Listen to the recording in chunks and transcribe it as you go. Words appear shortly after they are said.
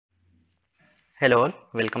Hello all,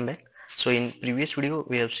 welcome back. So in previous video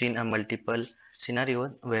we have seen a multiple scenario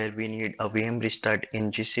where we need a VM restart in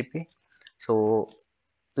GCP. So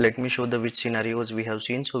let me show the which scenarios we have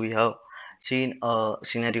seen. So we have seen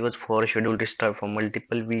scenarios for schedule restart for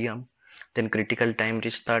multiple VM, then critical time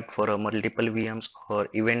restart for a multiple VMs, or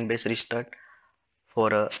event based restart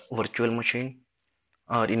for a virtual machine,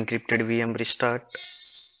 or encrypted VM restart,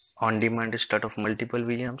 on-demand restart of multiple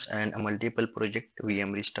VMs, and a multiple project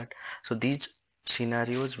VM restart. So these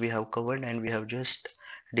scenarios we have covered, and we have just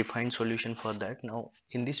defined solution for that. Now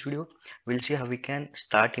in this video we'll see how we can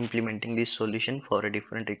start implementing this solution for a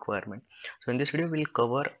different requirement. So in this video we'll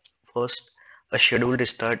cover first a scheduled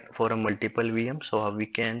restart for a multiple VM, so how we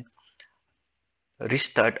can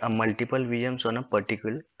restart a multiple VMs on a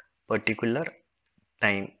particular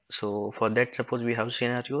time. So for that, suppose we have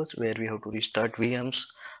scenarios where we have to restart VMs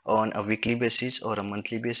on a weekly basis or a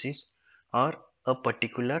monthly basis, or a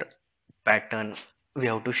particular pattern we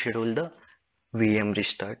have to schedule the VM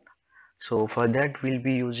restart. So for that we'll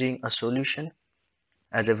be using a solution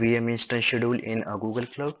as a VM instance schedule in a Google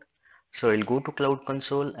Cloud. So I'll go to Cloud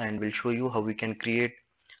Console and we'll show you how we can create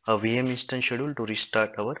a VM instance schedule to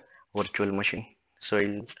restart our virtual machine. So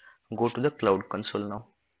I'll go to the Cloud Console now.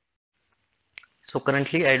 So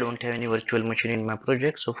currently I don't have any virtual machine in my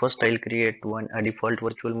project. So first I'll create a default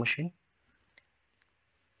virtual machine.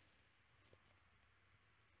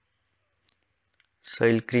 So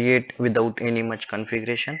I'll create without any much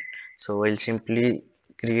configuration. So I'll simply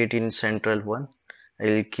create in central one.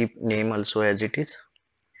 I'll keep name also as it is.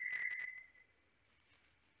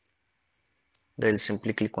 I'll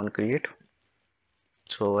simply click on create.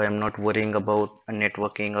 So I am not worrying about a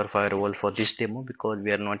networking or firewall for this demo because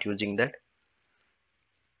we are not using that.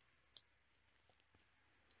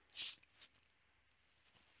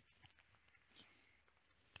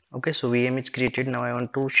 Okay, so VM is created. Now I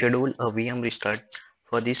want to schedule a VM restart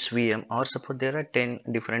for this VM, or suppose there are 10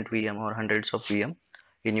 different VM or hundreds of VM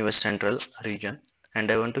in US central region,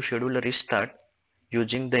 and I want to schedule a restart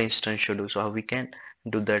using the instance schedule. So how we can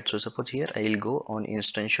do that? So suppose here I'll go on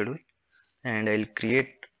instance schedule and I'll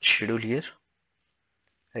create schedule here.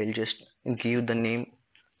 I'll just give the name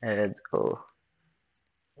as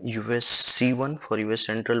USC1 for US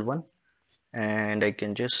central one, and I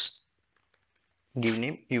can just give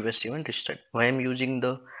name USC1 restart. Why I'm using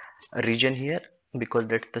the region here? Because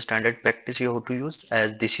that's the standard practice you have to use,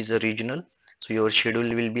 as this is a regional, so your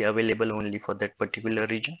schedule will be available only for that particular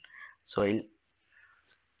region. So I'll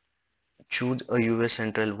choose a US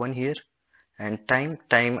central one here, and time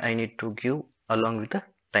I need to give along with the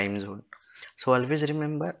time zone. So always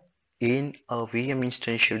remember, in a VM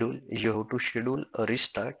instance schedule you have to schedule a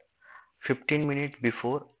restart 15 minutes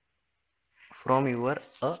before from your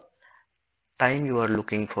time you are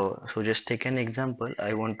looking for. So just take an example.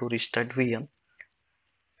 I want to restart VM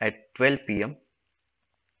at 12 p.m.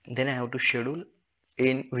 Then I have to schedule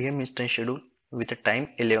in VM instance schedule with a time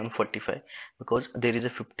 11:45, because there is a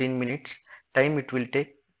 15 minutes time it will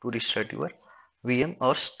take to restart your VM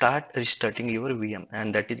or start restarting your VM,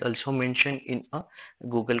 and that is also mentioned in a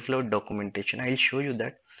Google Cloud documentation. I'll show you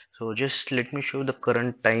that. So just let me show the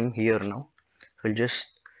current time here now. So I'll just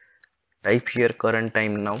type here current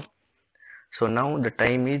time now. So now the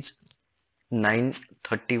time is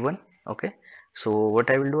 9:31. Okay, so what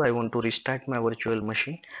I will do, I want to restart my virtual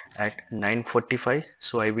machine at 9:45,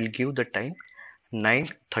 so I will give the time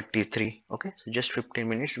 9:33. Okay, so just 15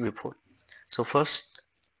 minutes before. So first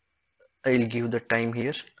I'll give the time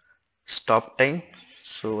here, stop time,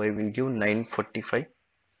 so I will give 9:45.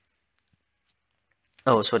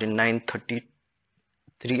 Oh sorry,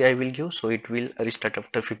 9:33 I will give, so it will restart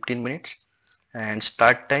after 15 minutes. And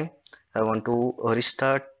start time, I want to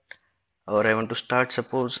restart, or I want to start,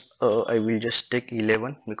 suppose I will just take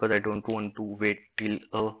 11 because I don't want to wait till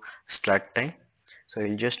start time. So I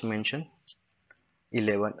will just mention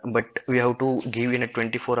 11, but we have to give in a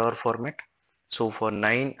 24-hour format. So for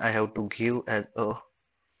 9 I have to give as a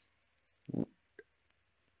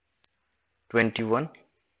 21.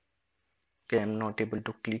 Okay, I'm not able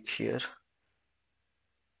to click here.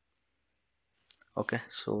 Okay,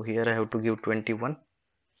 so here I have to give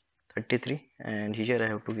 21:33, and here I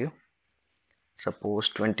have to give suppose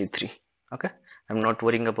 23. Okay, I'm not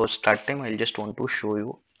worrying about start time. I'll just want to show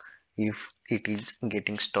you if it is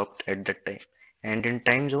getting stopped at that time. And in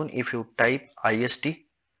time zone, if you type IST,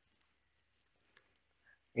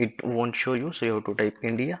 it won't show you, so you have to type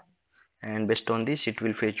India, and based on this it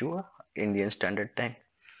will fetch you a Indian Standard Time.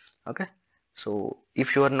 Okay, so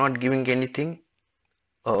if you are not giving anything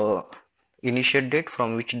initiate date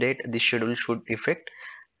from which date this schedule should affect,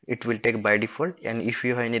 it will take by default. And if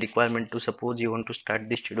you have any requirement to, suppose you want to start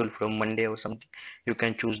this schedule from Monday or something, you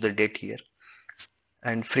can choose the date here.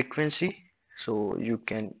 And frequency, so you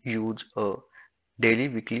can use a daily,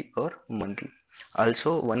 weekly or monthly.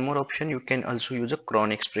 Also one more option, you can also use a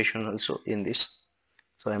cron expression also in this.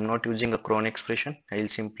 So I'm not using a cron expression, I'll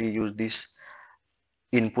simply use this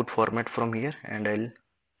input format from here and I'll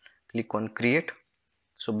click on create.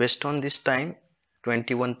 So based on this time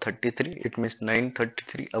 21:33, it means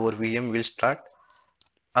 9:33, our VM will start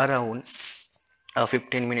around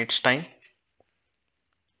 15 minutes time.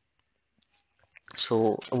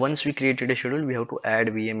 So once we created a schedule, we have to add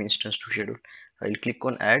VM instance to schedule. I'll click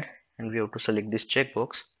on add and we have to select this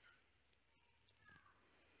checkbox.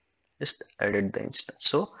 Just added the instance.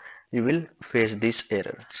 So you will face this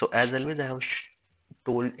error. So as always, I have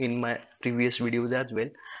told in my previous videos as well.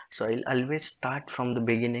 So I'll always start from the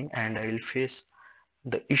beginning and I will face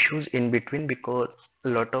the issues in between, because a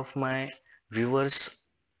lot of my viewers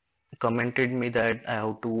commented me that I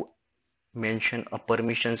have to mention a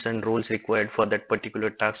permissions and roles required for that particular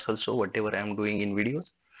task also, whatever I am doing in videos.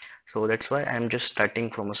 So that's why I'm just starting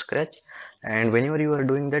from a scratch. And whenever you are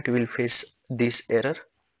doing that, you will face this error,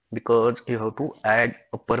 because you have to add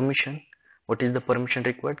a permission. What is the permission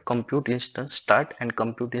required? Compute instance start and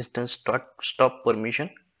compute instance stop permission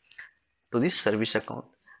to this service account.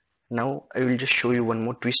 Now I will just show you one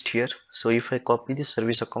more twist here. So if I copy this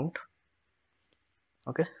service account,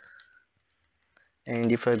 okay,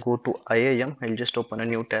 and if I go to IAM, I'll just open a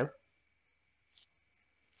new tab.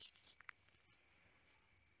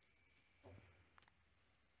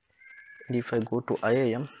 And if I go to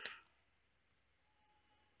IAM,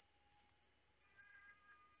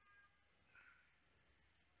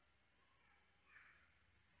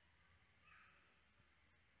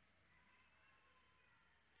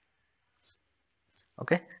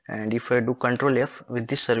 okay, and if I do Control F with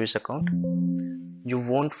this service account, you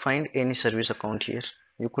won't find any service account here.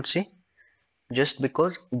 You could see, just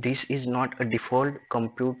because this is not a default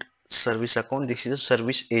compute service account, this is a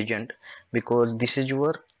service agent, because this is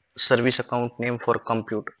your service account name for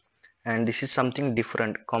compute, and this is something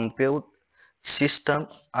different, compute system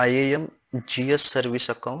IAM GS service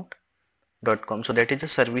account.com. So that is a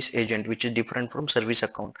service agent, which is different from service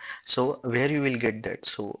account. So where you will get that?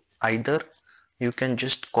 So either you can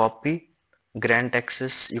just copy grant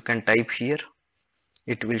access, you can type here,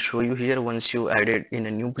 it will show you here. Once you add it in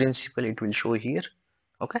a new principal, it will show here.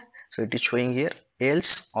 Okay, so it is showing here.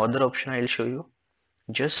 Else other option I will show you,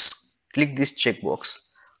 just click this checkbox,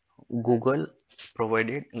 Google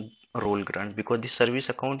provided role grant, because the service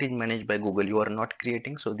account is managed by Google, you are not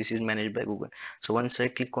creating, so this is managed by Google. So once I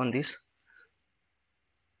click on this,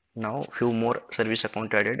 now few more service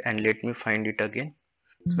account added, and let me find it again.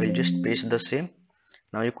 So I'll just paste the same.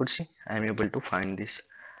 Now you could see I am able to find this,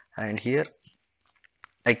 and here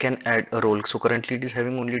I can add a role. So currently it is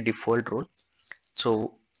having only default role.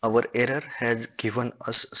 So our error has given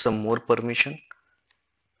us some more permission,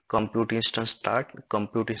 compute instance start,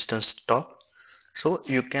 compute instance stop. So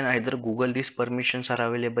you can either Google these permissions are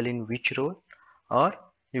available in which role, or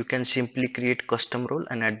you can simply create custom role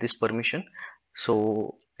and add this permission.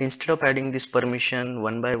 So instead of adding this permission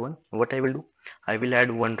one by one, what I will do, I will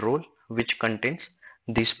add one role which contains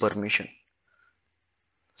this permission.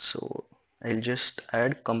 So I'll just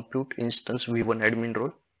add compute instance v1 admin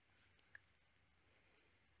role.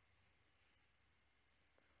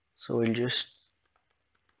 So we'll just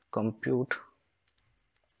compute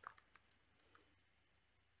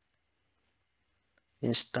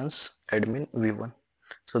instance admin v1.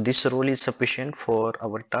 So this role is sufficient for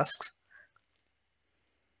our tasks.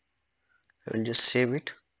 I will just save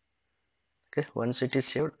it. Okay, once it is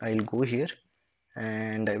saved, I will go here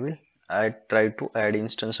and I will try to add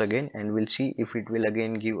instance again, and we'll see if it will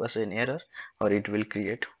again give us an error or it will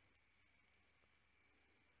create.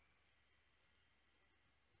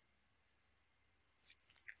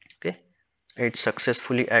 Okay, it's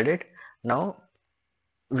successfully added. Now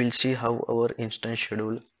we'll see how our instance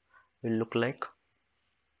schedule will look like.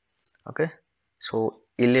 Okay, so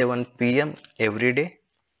 11 p.m. every day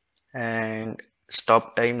and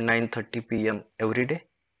stop time 9:30 p.m. every day.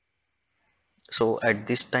 So at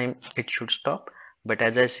this time it should stop, but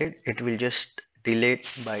as I said, it will just delay it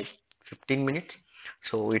by 15 minutes.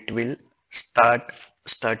 So it will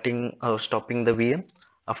stopping the VM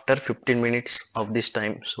after 15 minutes of this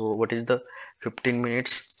time. So what is the 15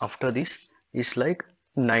 minutes after this is like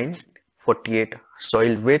 9:48. So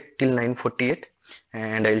I'll wait till 9:48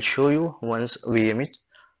 and I'll show you once VM is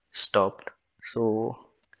stopped. So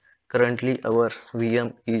currently our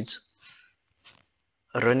VM is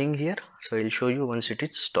running here, so I'll show you once it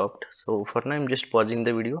is stopped. So for now I'm just pausing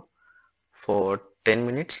the video for 10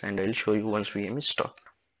 minutes and I'll show you once VM is stopped.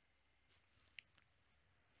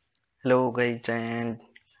 Hello guys, and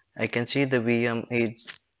I can see the VM is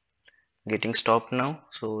getting stopped now.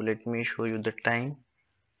 So let me show you the time,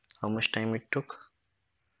 how much time it took.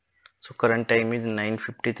 So current time is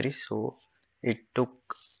 9:53. So it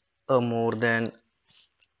took more than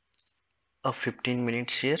 15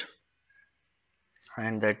 minutes here,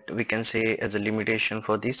 and that we can say as a limitation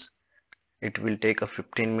for this. It will take a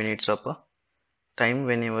 15 minutes of a time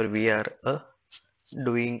whenever we are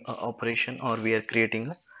doing a operation or we are creating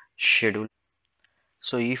a schedule.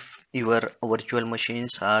 So if your virtual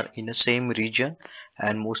machines are in the same region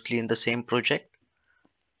and mostly in the same project,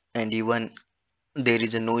 and even there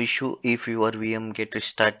is a no issue if your VM get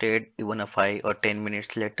restarted even a 5 or 10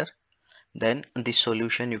 minutes later, then this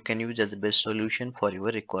solution you can use as the best solution for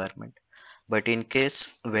your requirement. But in case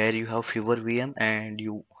where you have fewer VM and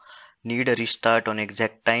you need a restart on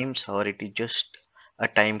exact times, or it is just a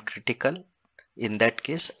time critical, in that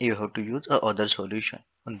case you have to use a other solution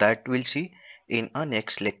that we'll see in our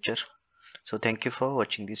next lecture. So thank you for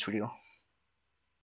watching this video.